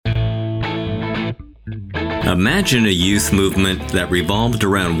Imagine a youth movement that revolved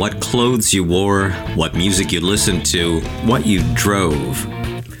around what clothes you wore, what music you listened to, what you drove.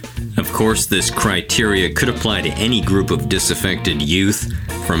 Of course, this criteria could apply to any group of disaffected youth,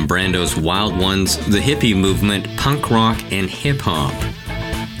 from Brando's Wild Ones, the hippie movement, punk rock, and hip-hop.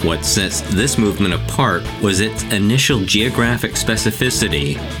 What sets this movement apart was its initial geographic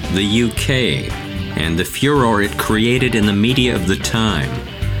specificity, the UK, and the furor it created in the media of the time.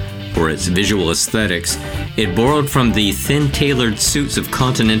 For its visual aesthetics, it borrowed from the thin-tailored suits of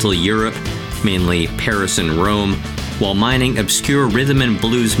continental Europe, mainly Paris and Rome, while mining obscure rhythm and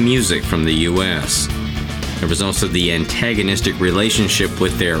blues music from the US. There was also the antagonistic relationship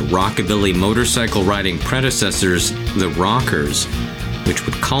with their rockabilly motorcycle riding predecessors, the Rockers, which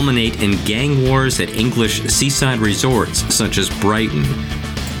would culminate in gang wars at English seaside resorts such as Brighton.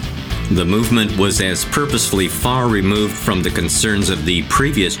 The movement was as purposefully far removed from the concerns of the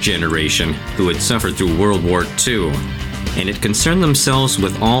previous generation who had suffered through World War II, and it concerned themselves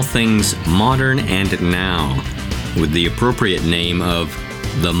with all things modern and now, with the appropriate name of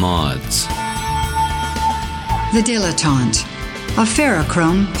the Mods. The Dilettante, a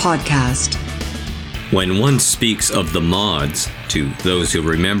Ferrochrome podcast. When one speaks of the Mods, to those who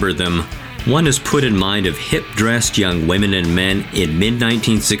remember them, one is put in mind of hip-dressed young women and men in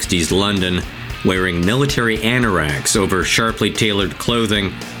mid-1960s London wearing military anoraks over sharply tailored clothing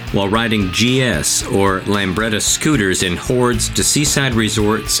while riding GS or Lambretta scooters in hordes to seaside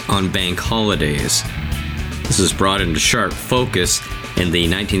resorts on bank holidays. This is brought into sharp focus in the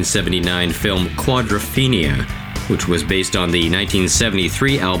 1979 film Quadrophenia, which was based on the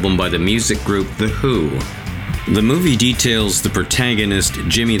 1973 album by the music group The Who. The movie details the protagonist,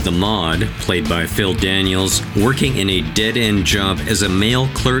 Jimmy the Mod, played by Phil Daniels, working in a dead-end job as a mail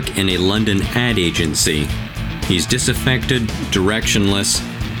clerk in a London ad agency. He's disaffected, directionless,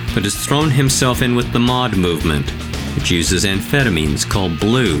 but has thrown himself in with the mod movement, which uses amphetamines called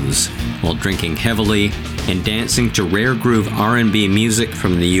blues, while drinking heavily and dancing to rare groove R&B music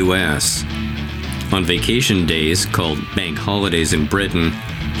from the US. On vacation days, called bank holidays in Britain,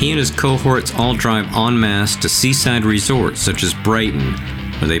 he and his cohorts all drive en masse to seaside resorts such as Brighton,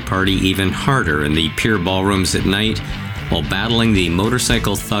 where they party even harder in the pier ballrooms at night while battling the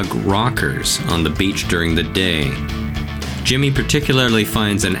motorcycle thug Rockers on the beach during the day. Jimmy particularly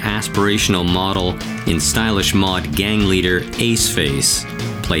finds an aspirational model in stylish mod gang leader Aceface,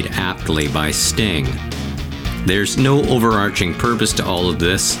 played aptly by Sting. There's no overarching purpose to all of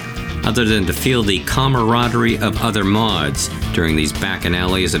this, other than to feel the camaraderie of other mods during these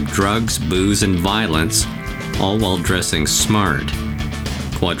bacchanalias of drugs, booze, and violence, all while dressing smart.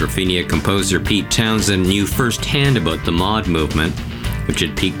 Quadrophenia composer Pete Townsend knew firsthand about the mod movement, which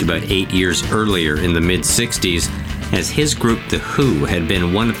had peaked about 8 years earlier in the mid-60s, as his group The Who had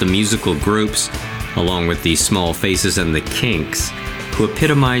been one of the musical groups, along with the Small Faces and the Kinks, who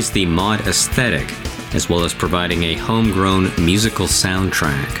epitomized the mod aesthetic, as well as providing a homegrown musical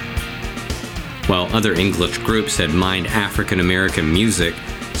soundtrack. While other English groups had mined African-American music,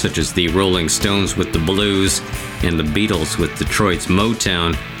 such as the Rolling Stones with the blues and the Beatles with Detroit's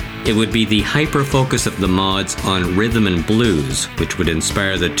Motown, it would be the hyper-focus of the mods on rhythm and blues, which would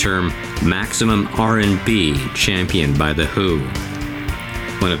inspire the term maximum R&B championed by The Who.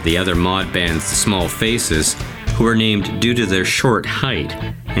 One of the other mod bands, the Small Faces, who were named due to their short height,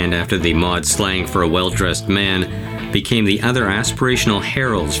 and after the mod slang for a well-dressed man, became the other aspirational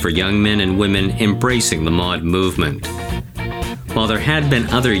heralds for young men and women embracing the mod movement. While there had been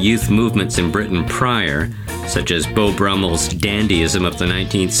other youth movements in Britain prior, such as Beau Brummel's dandyism of the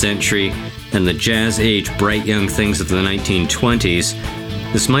 19th century and the jazz-age bright young things of the 1920s,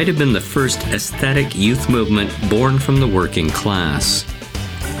 this might have been the first aesthetic youth movement born from the working class.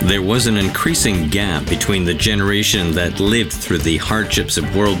 There was an increasing gap between the generation that lived through the hardships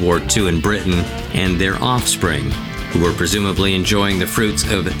of World War II in Britain and their offspring, who were presumably enjoying the fruits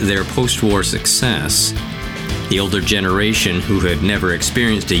of their post-war success. The older generation, who had never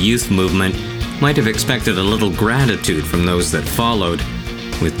experienced a youth movement, might have expected a little gratitude from those that followed,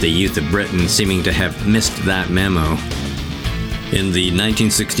 with the youth of Britain seeming to have missed that memo. In the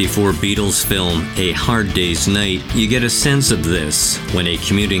 1964 Beatles film A Hard Day's Night, you get a sense of this when a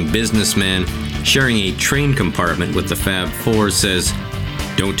commuting businessman sharing a train compartment with the Fab Four says,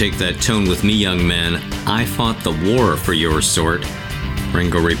 "Don't take that tone with me, young man. I fought the war for your sort."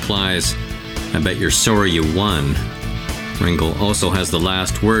 Ringo replies, "I bet you're sorry you won." Ringo also has the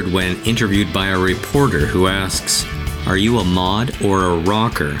last word when interviewed by a reporter who asks, "Are you a mod or a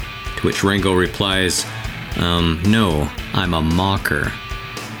rocker?" To which Ringo replies, "No, I'm a mocker."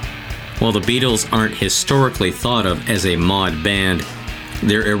 While the Beatles aren't historically thought of as a mod band,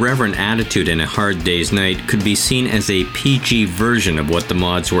 their irreverent attitude in A Hard Day's Night could be seen as a PG version of what the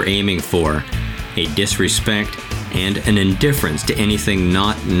mods were aiming for, a disrespect and an indifference to anything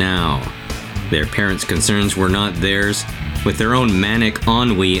not now. Their parents' concerns were not theirs, with their own manic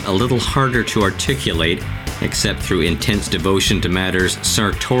ennui a little harder to articulate, except through intense devotion to matters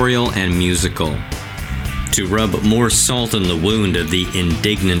sartorial and musical. To rub more salt in the wound of the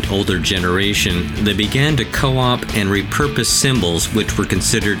indignant older generation, they began to co-opt and repurpose symbols which were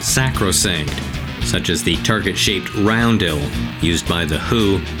considered sacrosanct, such as the target-shaped roundel used by The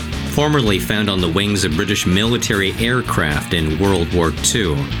Who, formerly found on the wings of British military aircraft in World War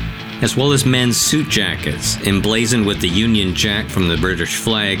II, as well as men's suit jackets emblazoned with the Union Jack from the British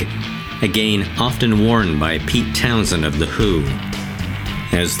flag, again often worn by Pete Townsend of The Who.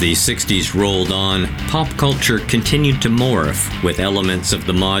 As the 60s rolled on, pop culture continued to morph, with elements of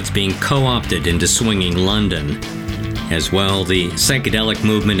the mods being co-opted into swinging London. As well, the psychedelic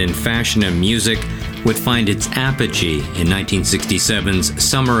movement in fashion and music would find its apogee in 1967's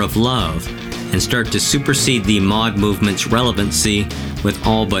Summer of Love and start to supersede the mod movement's relevancy with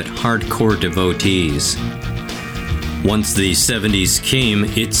all but hardcore devotees. Once the 70s came,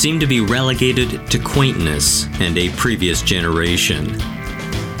 it seemed to be relegated to quaintness and a previous generation.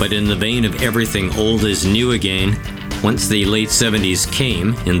 But in the vein of everything old is new again, once the late 70s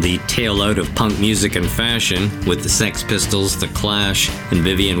came, in the tail out of punk music and fashion, with the Sex Pistols, The Clash, and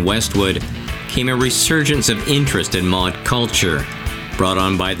Vivienne Westwood, came a resurgence of interest in mod culture, brought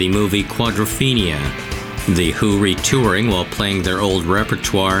on by the movie Quadrophenia, The Who retouring while playing their old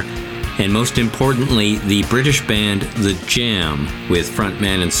repertoire, and most importantly, the British band The Jam, with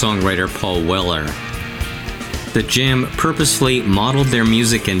frontman and songwriter Paul Weller. The Jam purposefully modeled their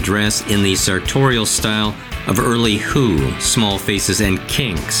music and dress in the sartorial style of early Who, Small Faces, and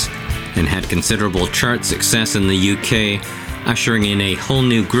Kinks, and had considerable chart success in the UK, ushering in a whole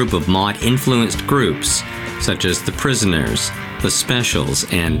new group of mod-influenced groups, such as The Prisoners, The Specials,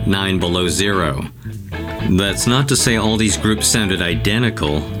 and 9 Below Zero. That's not to say all these groups sounded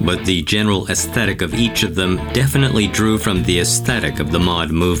identical, but the general aesthetic of each of them definitely drew from the aesthetic of the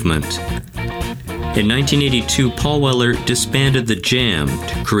mod movement. In 1982, Paul Weller disbanded The Jam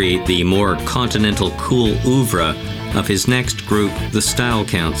to create the more continental cool oeuvre of his next group, The Style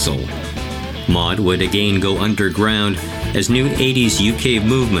Council. Mod would again go underground as new 80s UK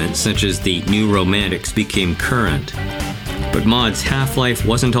movements such as the New Romantics became current. But mod's half-life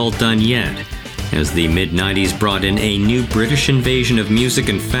wasn't all done yet, as the mid-90s brought in a new British invasion of music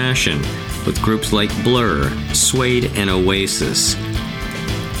and fashion with groups like Blur, Suede, and Oasis.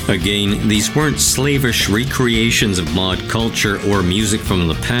 Again, these weren't slavish recreations of mod culture or music from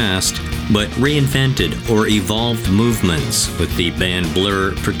the past, but reinvented or evolved movements, with the band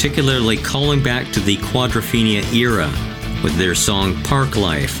Blur particularly calling back to the Quadrophenia era with their song Park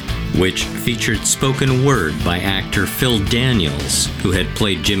Life, which featured spoken word by actor Phil Daniels, who had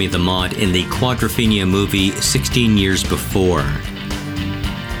played Jimmy the Mod in the Quadrophenia movie 16 years before.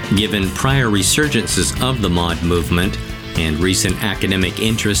 Given prior resurgences of the mod movement, and recent academic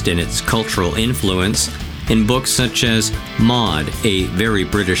interest in its cultural influence, in books such as Mod, A Very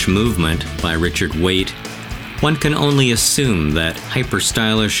British Movement by Richard Waite, one can only assume that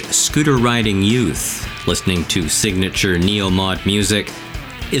hyper-stylish scooter-riding youth listening to signature neo-mod music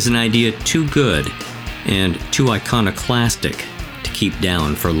is an idea too good and too iconoclastic to keep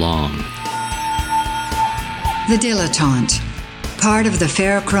down for long. The Dilettante, part of the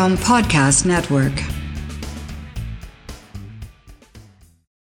Ferrochrome Podcast Network.